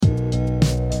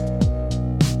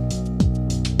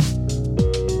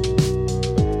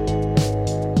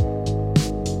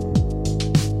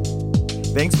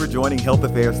joining Health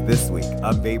Affairs This Week.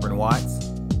 I'm Vabron Watts.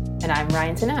 And I'm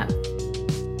Ryan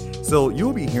Tanap. So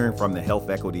you'll be hearing from the Health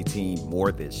Equity team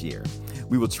more this year.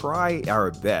 We will try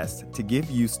our best to give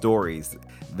you stories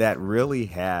that really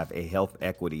have a health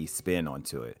equity spin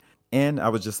onto it. And I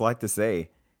would just like to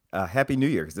say, Happy New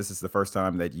Year, because this is the first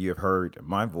time that you have heard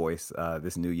my voice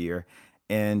this new year.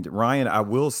 And Ryan, I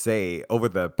will say over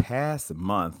the past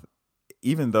month,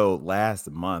 even though last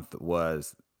month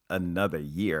was another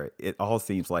year, it all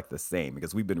seems like the same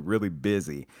because we've been really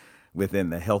busy within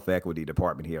the health equity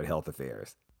department here at Health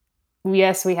Affairs.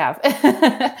 Yes, we have.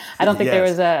 I don't think there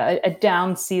Yes. was a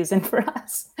down season for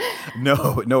us.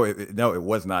 No, it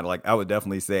was not. Like I would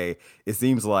definitely say, it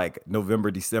seems like November,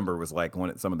 December was like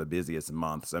some of the busiest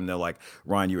months. I know, like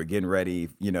Ron, you were getting ready,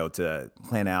 to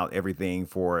plan out everything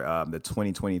for the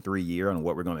 2023 year and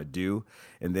what we're going to do,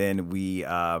 and then we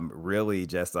really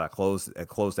just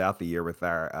closed out the year with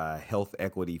our Health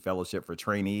Equity Fellowship for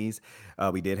trainees.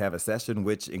 We did have a session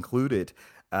which included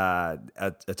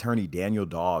attorney Daniel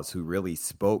Dawes, who really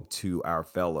spoke to our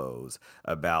fellows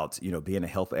about, being a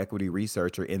health equity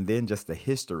researcher and then just the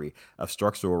history of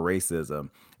structural racism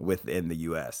within the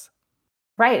U.S.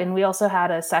 Right. And we also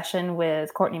had a session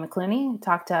with Courtney McClooney, who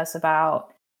talked to us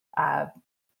about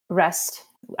rest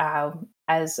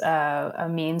as a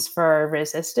means for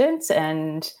resistance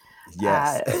and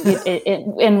Yes.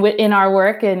 in our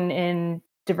work in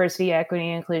diversity, equity,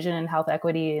 inclusion, and health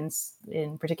equity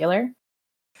in particular.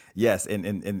 Yes, and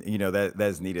that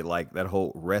is needed, like that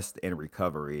whole rest and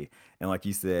recovery, and like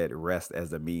you said, rest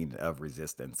as a mean of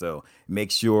resistance. So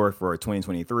make sure for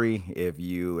 2023, if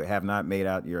you have not made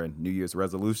out your New Year's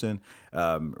resolution,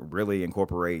 really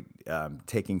incorporate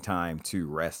taking time to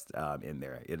rest in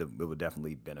there. It will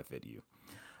definitely benefit you.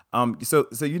 So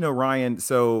Ryan,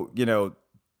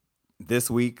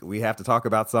 this week we have to talk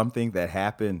about something that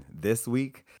happened this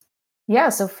week. Yeah.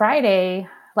 So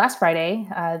last Friday,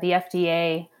 the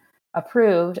FDA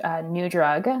approved a new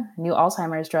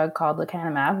Alzheimer's drug called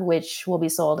lecanemab, which will be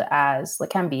sold as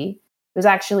Leqembi. It was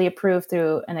actually approved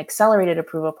through an accelerated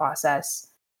approval process.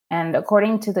 And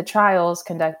according to the trials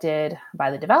conducted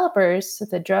by the developers,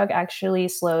 the drug actually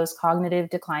slows cognitive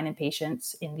decline in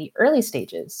patients in the early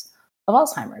stages of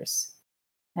Alzheimer's.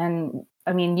 And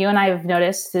I mean, you and I have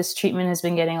noticed this treatment has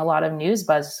been getting a lot of news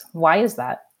buzz. Why is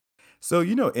that? So,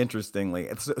 interestingly,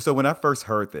 so when I first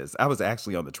heard this, I was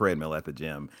actually on the treadmill at the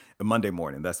gym Monday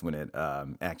morning. That's when it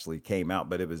actually came out,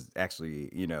 but it was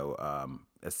actually,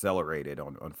 accelerated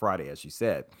on Friday, as you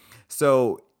said.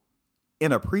 So,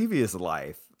 in a previous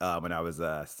life, when I was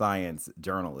a science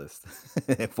journalist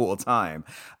full time,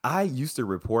 I used to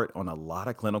report on a lot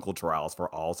of clinical trials for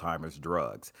Alzheimer's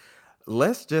drugs.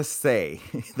 Let's just say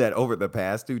that over the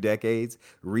past 2 decades,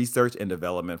 research and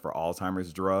development for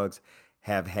Alzheimer's drugs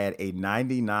have had a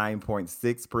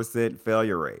 99.6%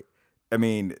 failure rate. I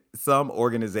mean, some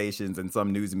organizations and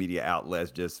some news media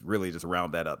outlets just really just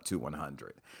round that up to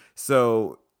 100.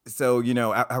 So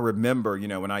I remember,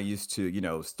 when I used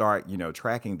to, start,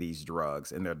 tracking these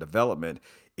drugs and their development,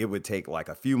 it would take like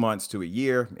a few months to a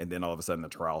year, and then all of a sudden the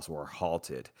trials were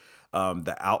halted.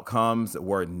 The outcomes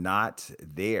were not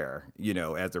there,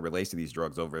 as it relates to these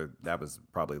drugs that was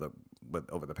probably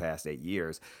over the past 8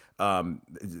 years.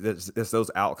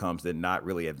 Those outcomes did not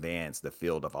really advance the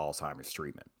field of Alzheimer's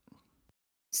treatment.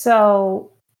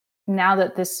 So now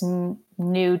that this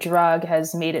new drug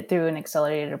has made it through an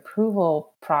accelerated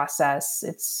approval process,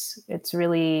 it's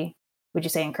really, would you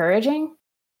say, encouraging?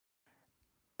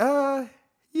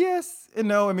 Yes and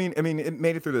no. I mean, it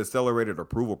made it through the accelerated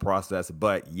approval process,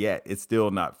 but yet it's still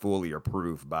not fully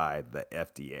approved by the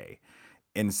FDA.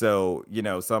 And so,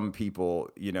 some people,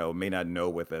 may not know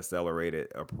what the accelerated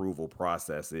approval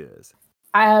process is.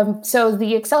 So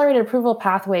the accelerated approval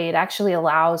pathway, it actually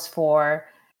allows for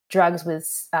drugs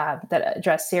that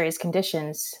address serious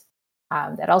conditions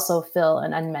that also fill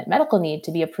an unmet medical need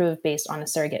to be approved based on a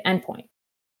surrogate endpoint.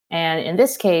 And in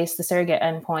this case, the surrogate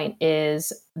endpoint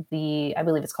is I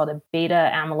believe it's called a beta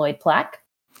amyloid plaque.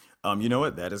 You know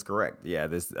what? That is correct. Yeah,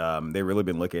 they've really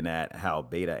been looking at how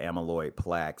beta amyloid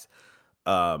plaques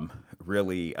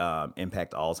really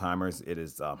impact Alzheimer's. It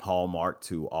is hallmark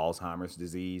to Alzheimer's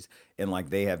disease, and like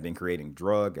they have been creating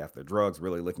drug after drugs,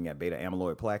 really looking at beta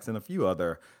amyloid plaques and a few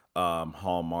other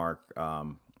hallmark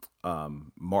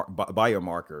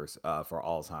biomarkers for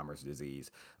Alzheimer's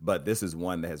disease. But this is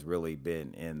one that has really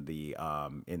been in the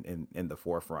in the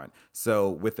forefront.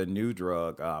 So with the new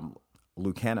drug.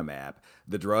 Lecanemab,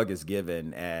 the drug is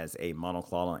given as a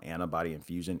monoclonal antibody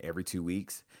infusion every 2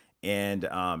 weeks. And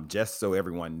just so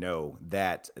everyone know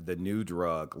that the new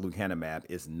drug lecanemab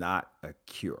is not a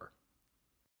cure.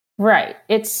 Right.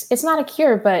 It's not a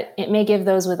cure, but it may give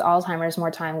those with Alzheimer's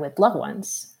more time with loved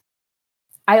ones.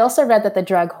 I also read that the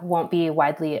drug won't be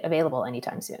widely available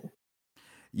anytime soon.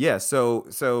 Yeah, so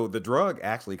the drug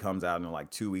actually comes out in like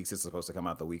 2 weeks. It's supposed to come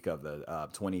out the week of the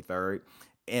 23rd.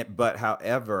 But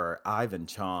however, Ivan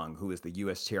Chong, who is the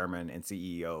U.S. chairman and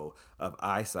CEO of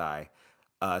ISI,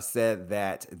 said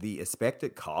that the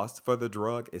expected cost for the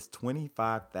drug is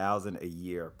 25,000 a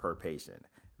year per patient.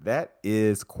 That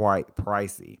is quite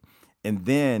pricey. And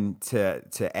then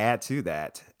to add to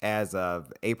that, as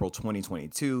of April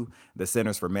 2022, the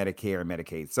Centers for Medicare and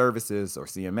Medicaid Services, or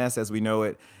CMS as we know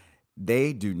it,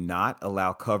 they do not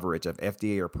allow coverage of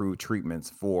FDA approved treatments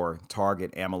for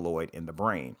target amyloid in the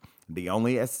brain. The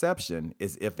only exception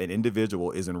is if an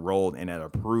individual is enrolled in an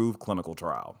approved clinical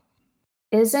trial.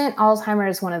 Isn't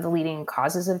Alzheimer's one of the leading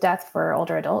causes of death for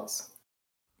older adults?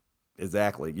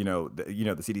 Exactly. The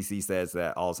CDC says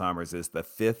that Alzheimer's is the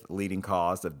fifth leading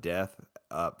cause of death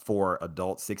for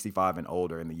adults 65 and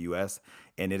older in the U.S.,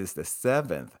 and it is the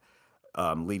seventh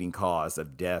leading cause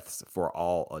of deaths for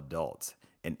all adults.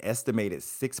 An estimated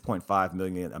 6.5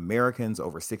 million Americans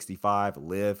over 65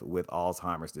 live with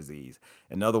Alzheimer's disease.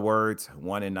 In other words,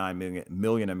 1 in 9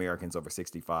 million Americans over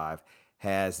 65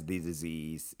 has the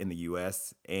disease in the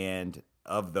US. And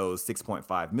of those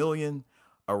 6.5 million,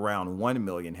 around 1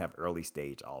 million have early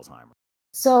stage Alzheimer's.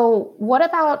 So, what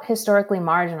about historically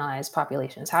marginalized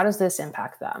populations? How does this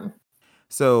impact them?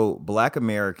 So, Black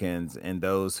Americans and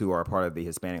those who are part of the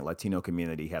Hispanic Latino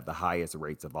community have the highest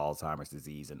rates of Alzheimer's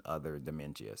disease and other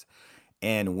dementias.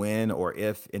 And when or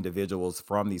if individuals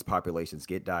from these populations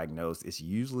get diagnosed, it's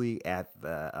usually at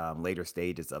the later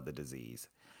stages of the disease.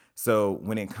 So,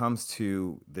 when it comes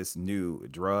to this new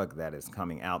drug that is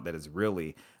coming out that is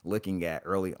really looking at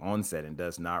early onset and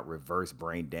does not reverse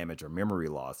brain damage or memory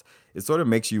loss, it sort of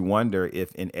makes you wonder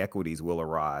if inequities will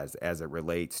arise as it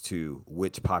relates to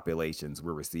which populations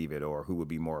will receive it or who would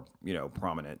be more,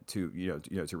 prominent to,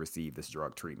 to receive this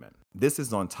drug treatment. This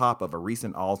is on top of a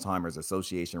recent Alzheimer's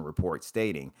Association report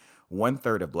stating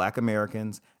 1/3 of Black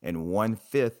Americans and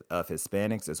 1/5 of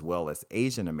Hispanics, as well as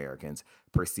Asian Americans,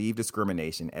 perceive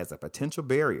discrimination as a potential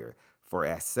barrier for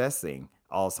accessing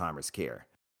Alzheimer's care.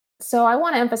 So, I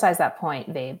want to emphasize that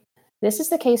point, babe. This is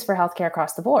the case for healthcare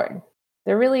across the board.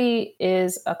 There really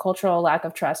is a cultural lack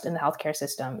of trust in the healthcare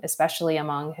system, especially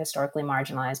among historically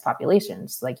marginalized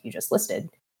populations, like you just listed.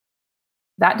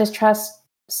 That distrust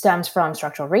stems from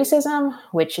structural racism,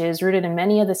 which is rooted in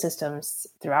many of the systems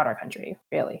throughout our country,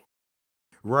 really.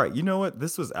 Right. You know what?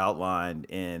 This was outlined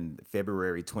in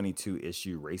February 22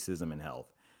 issue Racism and Health.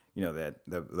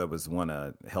 That was one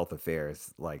of Health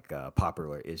Affairs like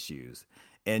popular issues.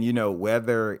 And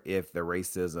whether if the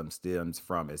racism stems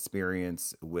from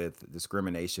experience with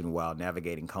discrimination while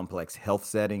navigating complex health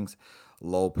settings,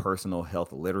 low personal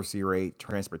health literacy rate,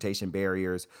 transportation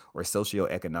barriers, or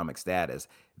socioeconomic status,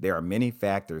 there are many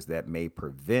factors that may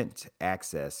prevent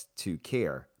access to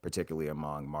care, particularly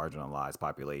among marginalized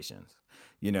populations.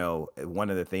 One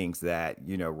of the things that,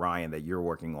 Ryan, that you're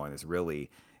working on is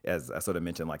really, as I sort of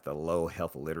mentioned, like the low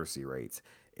health literacy rates.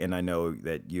 And I know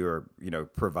that you're,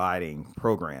 providing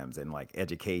programs and like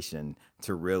education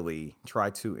to really try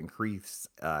to increase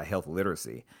health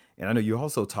literacy. And I know you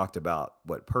also talked about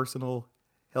what personal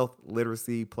health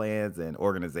literacy plans and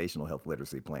organizational health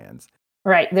literacy plans.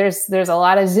 Right. There's a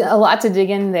lot to dig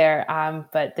in there,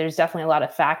 but there's definitely a lot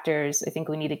of factors I think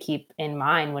we need to keep in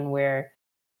mind when we're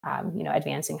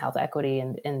advancing health equity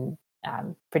and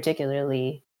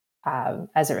particularly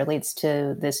as it relates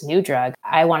to this new drug.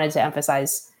 I wanted to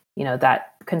emphasize,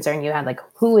 that concern you had, like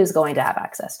who is going to have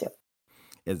access to.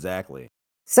 Exactly.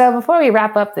 So before we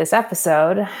wrap up this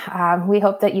episode, we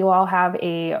hope that you all have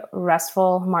a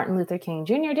restful Martin Luther King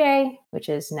Jr. Day, which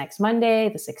is next Monday,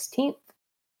 the 16th.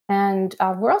 And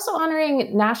we're also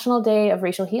honoring National Day of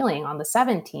Racial Healing on the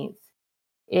 17th.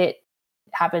 It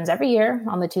happens every year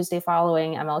on the Tuesday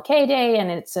following MLK Day, and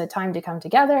it's a time to come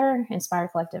together, inspire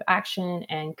collective action,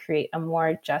 and create a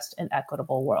more just and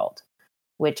equitable world,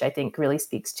 which I think really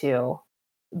speaks to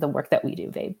the work that we do,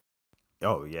 babe.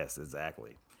 Oh, yes,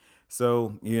 exactly.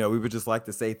 So, we would just like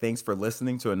to say thanks for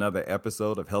listening to another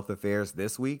episode of Health Affairs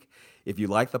this week. If you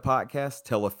like the podcast,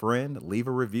 tell a friend, leave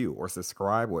a review, or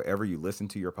subscribe wherever you listen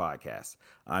to your podcast.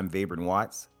 I'm Vabren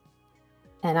Watts.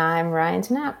 And I'm Ryan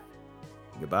Tapp.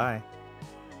 Goodbye.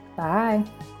 Bye.